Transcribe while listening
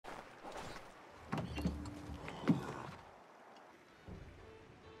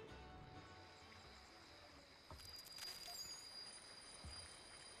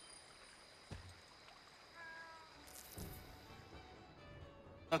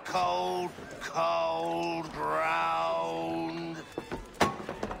A cold, cold ground.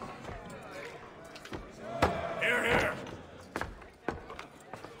 Here, here.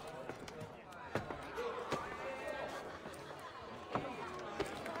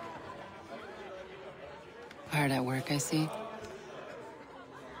 Hard at work, I see.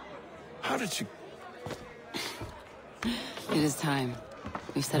 How did you... It is time.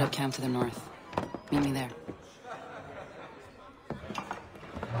 We've set up camp to the north. Meet me there.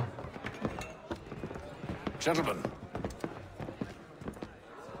 Gentlemen,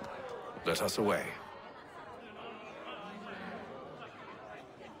 let us away.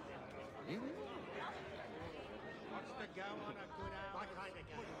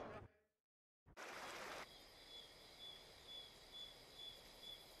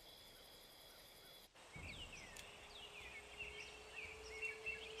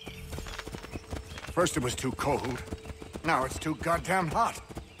 First it was too cold, now it's too goddamn hot.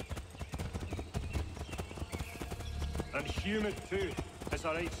 And humid too. It's a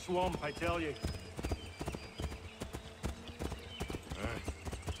right swamp, I tell you.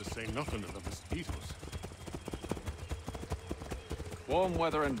 To say nothing of the mosquitoes. Warm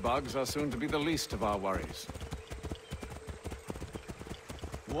weather and bugs are soon to be the least of our worries.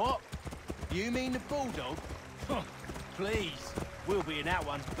 What? You mean the bulldog? Huh, please. We'll be in that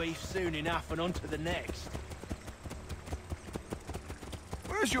one's beef soon enough and on to the next.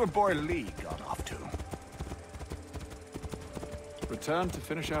 Where's your boy Lee gone off to? Returned to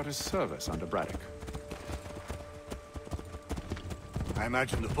finish out his service under Braddock. I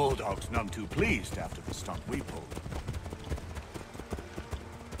imagine the Bulldog's none too pleased after the stunt we pulled.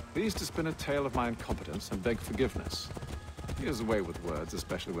 Pleased to spin a tale of my incompetence and beg forgiveness. He has a way with words,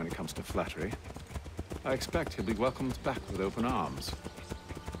 especially when it comes to flattery. I expect he'll be welcomed back with open arms.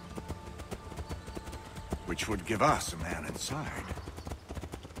 Which would give us a man inside.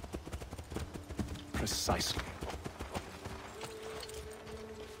 Precisely.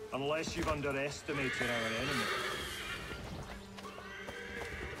 Unless you've underestimated our enemy.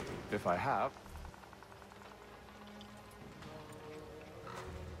 If I have...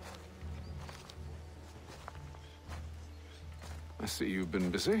 I see you've been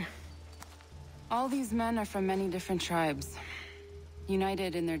busy. All these men are from many different tribes,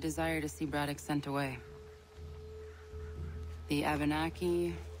 united in their desire to see Braddock sent away. The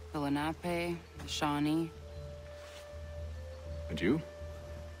Abenaki, the Lenape, the Shawnee. And you?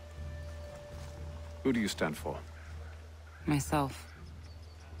 Who do you stand for? Myself.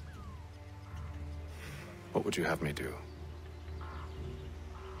 What would you have me do?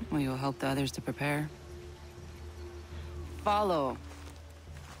 Will you help the others to prepare? Follow.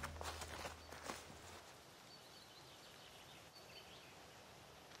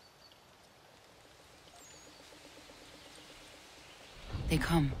 They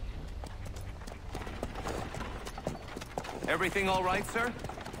come. Everything all right, sir?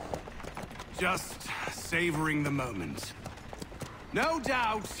 Just savoring the moment. No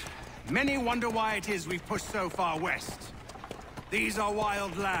doubt, many wonder why it is we've pushed so far west. These are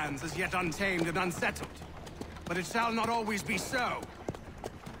wild lands, as yet untamed and unsettled. But it shall not always be so.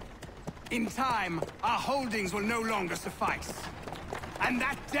 In time, our holdings will no longer suffice. And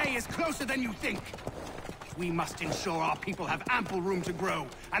that day is closer than you think. We must ensure our people have ample room to grow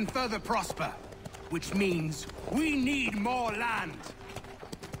and further prosper. Which means we need more land.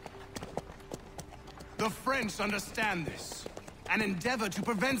 The French understand this, and endeavor to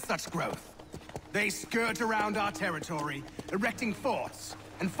prevent such growth. They skirt around our territory, erecting forts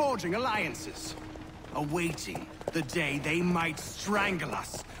and forging alliances, awaiting the day they might strangle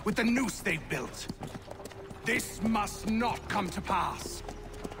us with the noose they've built. This must not come to pass.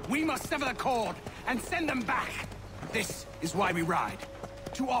 We must sever the cord and send them back. This is why we ride,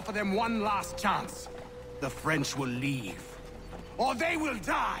 to offer them one last chance. The French will leave, or they will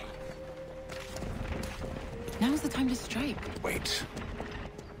die. Now's the time to strike. Wait.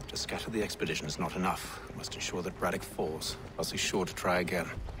 To scatter the expedition is not enough. We must ensure that Braddock falls, else he's sure to try again.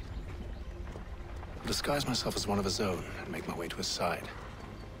 I'll disguise myself as one of his own and make my way to his side.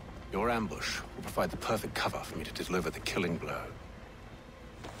 Your ambush will provide the perfect cover for me to deliver the killing blow.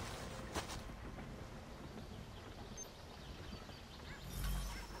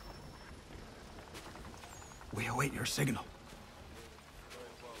 We await your signal.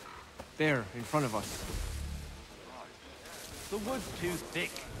 There, in front of us. The wood's too thick.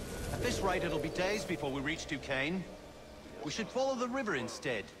 At this rate, it'll be days before we reach Duquesne. We should follow the river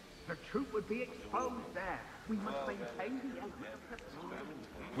instead. The troop would be exposed there. We must maintain the element.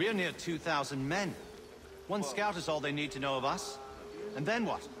 We're near 2,000 men. One scout is all they need to know of us. And then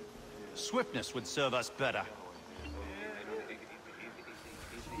what? Swiftness would serve us better.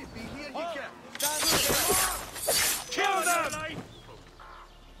 Kill them!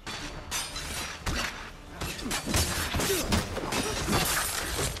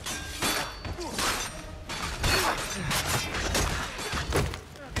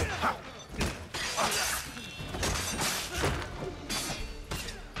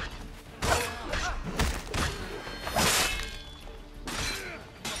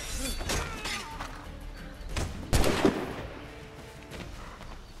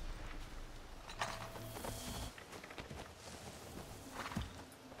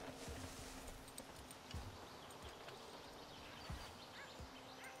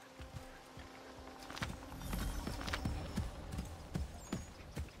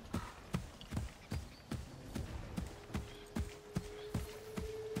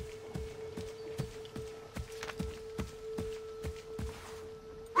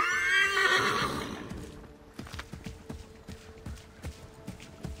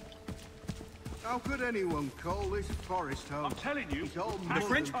 How could anyone call this forest home? I'm telling you, It's all the mud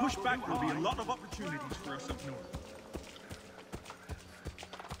French and pushback will be a high. lot of opportunities for us up north.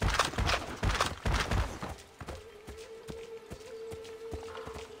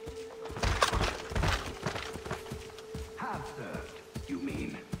 Have served, you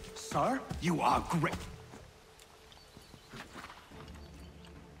mean? Sir, you are great.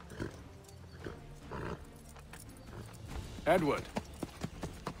 Edward.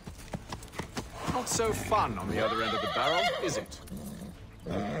 Not so fun on the other end of the barrel, is it?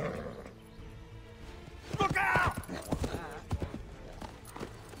 Look out!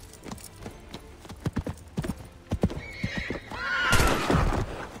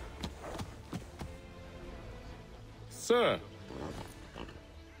 Sir.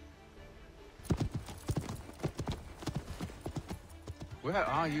 Where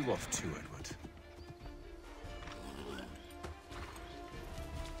are you off to, Edward?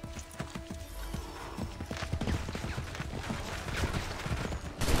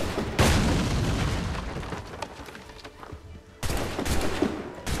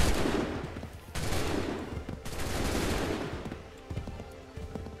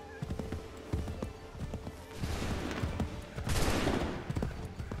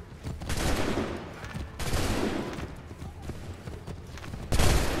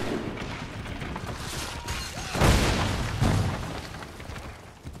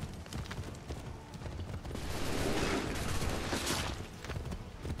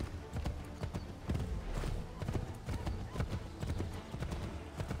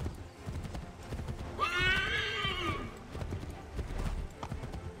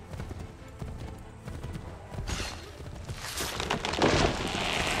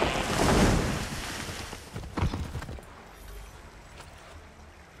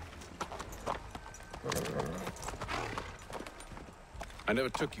 I never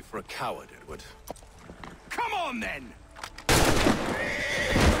took you for a coward, Edward. Come on, then!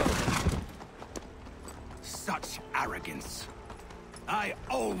 Such arrogance. I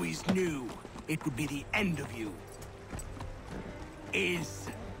always knew it would be the end of you. Is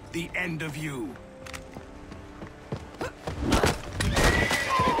the end of you.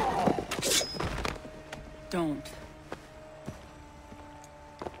 Don't.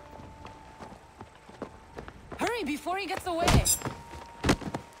 Hurry before he gets away!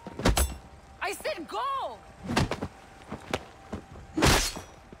 I said go!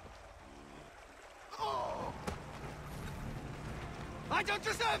 I don't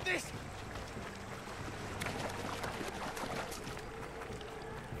deserve this!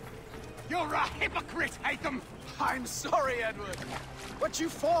 You're a hypocrite, Hatham! I'm sorry, Edward, but you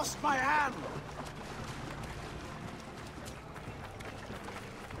forced my hand.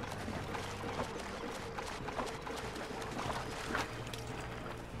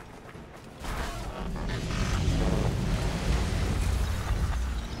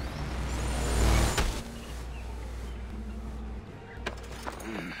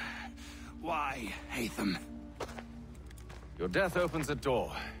 Why, Hatham? Your death opens a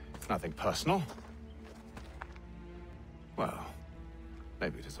door. It's nothing personal. Well,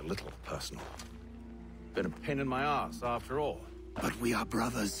 maybe it is a little personal. Been a pain in my ass, after all. But we are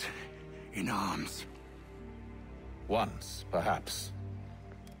brothers in arms. Once, perhaps.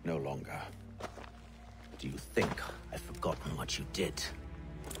 No longer. Do you think I've forgotten what you did?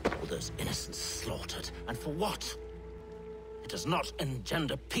 All those innocents slaughtered, and for what? It does not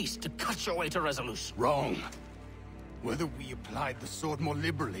engender peace to cut your way to resolution. Wrong. Whether we applied the sword more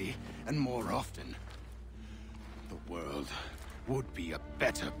liberally and more often, the world would be a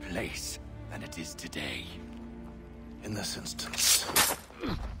better place than it is today. In this instance,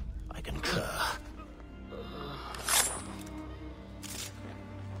 I concur.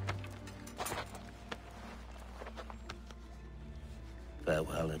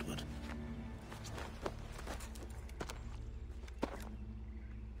 Farewell, Edward.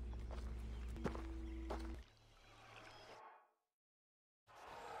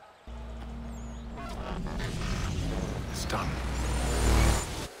 It's done.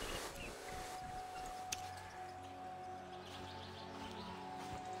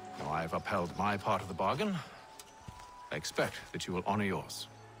 Now I've upheld my part of the bargain. I expect that you will honor yours.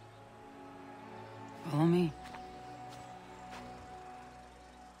 Follow me.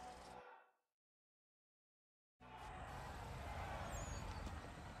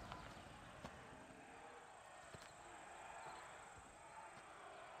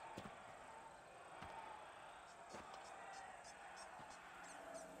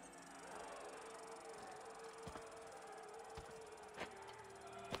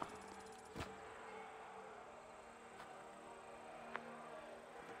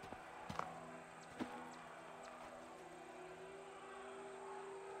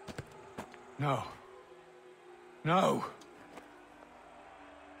 No. No!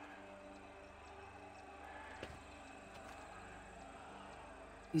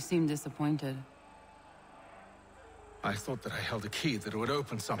 You seem disappointed. I thought that I held a key that would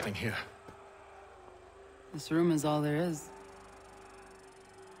open something here. This room is all there is.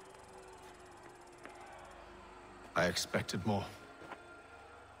 I expected more.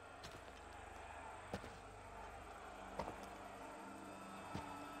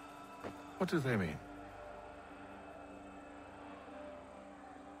 What do they mean?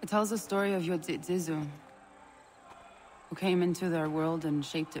 It tells the story of Yodzizu, who came into their world and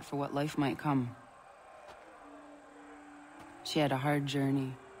shaped it for what life might come. She had a hard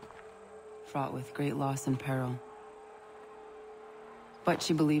journey, fraught with great loss and peril. But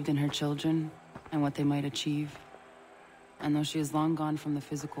she believed in her children and what they might achieve. And though she is long gone from the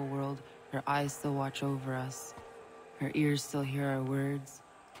physical world, her eyes still watch over us. Her ears still hear our words.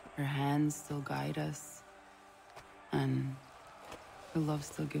 Her hands still guide us. And her love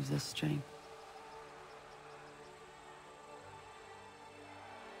still gives us strength.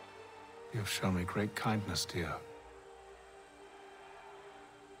 You've shown me great kindness, dear.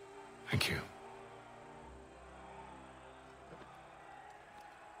 Thank you.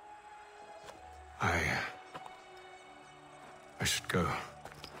 I should go.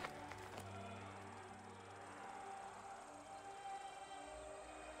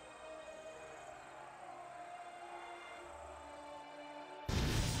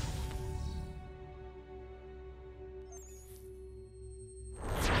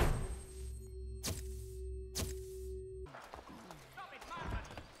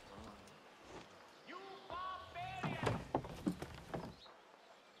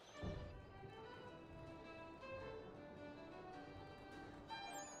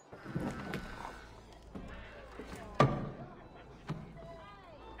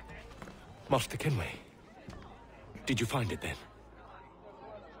 Master Kenway, did you find it then?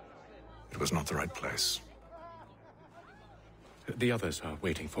 It was not the right place. The others are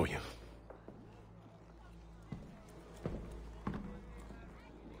waiting for you.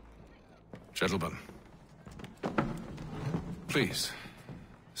 Gentlemen, please,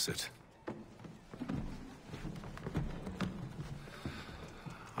 sit.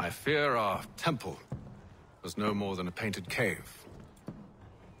 I fear our temple was no more than a painted cave.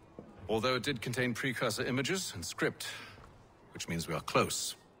 Although it did contain precursor images and script, which means we are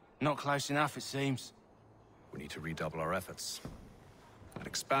close. Not close enough, it seems. We need to redouble our efforts and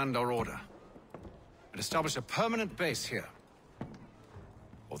expand our order and establish a permanent base here.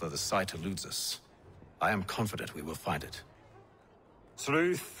 Although the site eludes us, I am confident we will find it.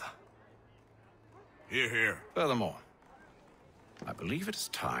 Truth. Hear, hear. Furthermore, I believe it is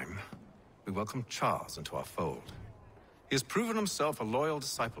time we welcome Charles into our fold. He has proven himself a loyal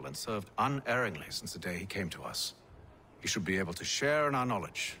disciple and served unerringly since the day he came to us. He should be able to share in our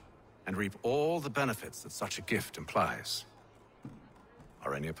knowledge and reap all the benefits that such a gift implies.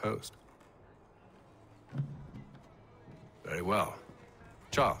 Are any opposed? Very well.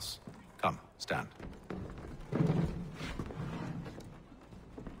 Charles, come, stand.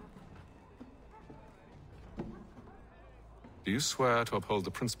 Do you swear to uphold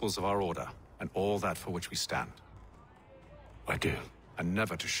the principles of our order and all that for which we stand? I do. And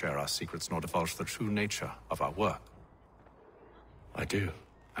never to share our secrets nor divulge the true nature of our work? I do.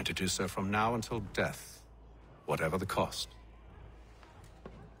 And to do so from now until death, whatever the cost?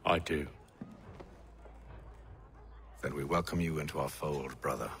 I do. Then we welcome you into our fold,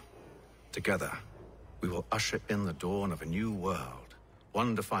 brother. Together, we will usher in the dawn of a new world,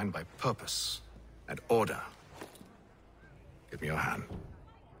 one defined by purpose and order. Give me your hand.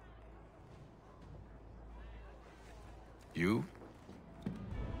 You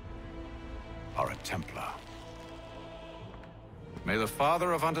are a Templar. May the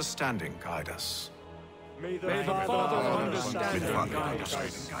Father of Understanding guide us. May the Father of Understanding guide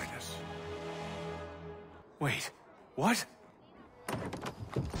us. Guide us. Wait, what?